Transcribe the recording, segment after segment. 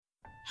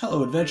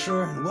Hello,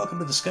 adventurer, and welcome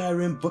to the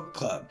Skyrim Book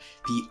Club,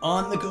 the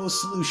on-the-go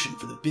solution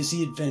for the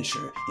busy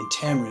adventurer in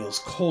Tamriel's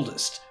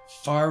coldest,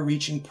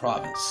 far-reaching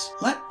province.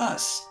 Let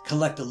us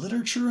collect the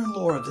literature and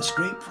lore of this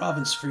great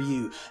province for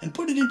you and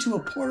put it into a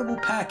portable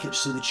package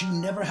so that you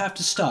never have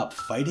to stop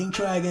fighting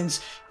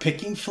dragons,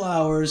 picking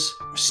flowers,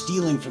 or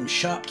stealing from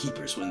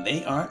shopkeepers when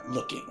they aren't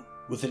looking.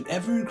 With an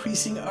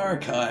ever-increasing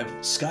archive,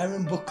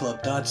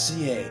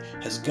 SkyrimBookClub.ca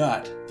has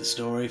got the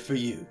story for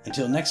you.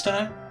 Until next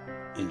time,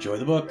 enjoy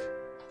the book.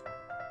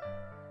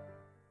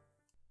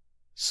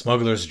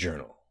 Smuggler's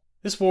Journal.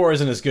 This war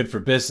isn't as good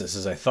for business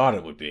as I thought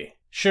it would be.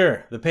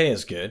 Sure, the pay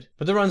is good,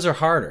 but the runs are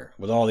harder,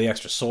 with all the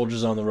extra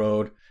soldiers on the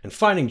road, and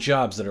finding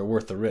jobs that are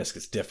worth the risk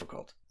is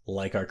difficult.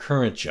 Like our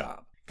current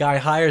job. Guy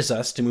hires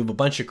us to move a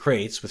bunch of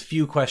crates with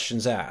few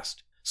questions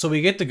asked. So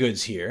we get the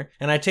goods here,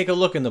 and I take a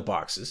look in the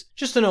boxes,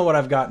 just to know what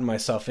I've gotten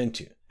myself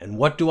into. And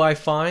what do I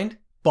find?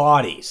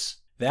 Bodies.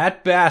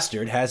 That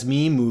bastard has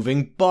me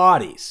moving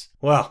bodies.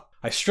 Well,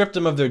 I stripped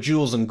them of their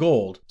jewels and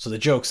gold, so the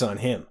joke's on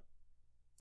him.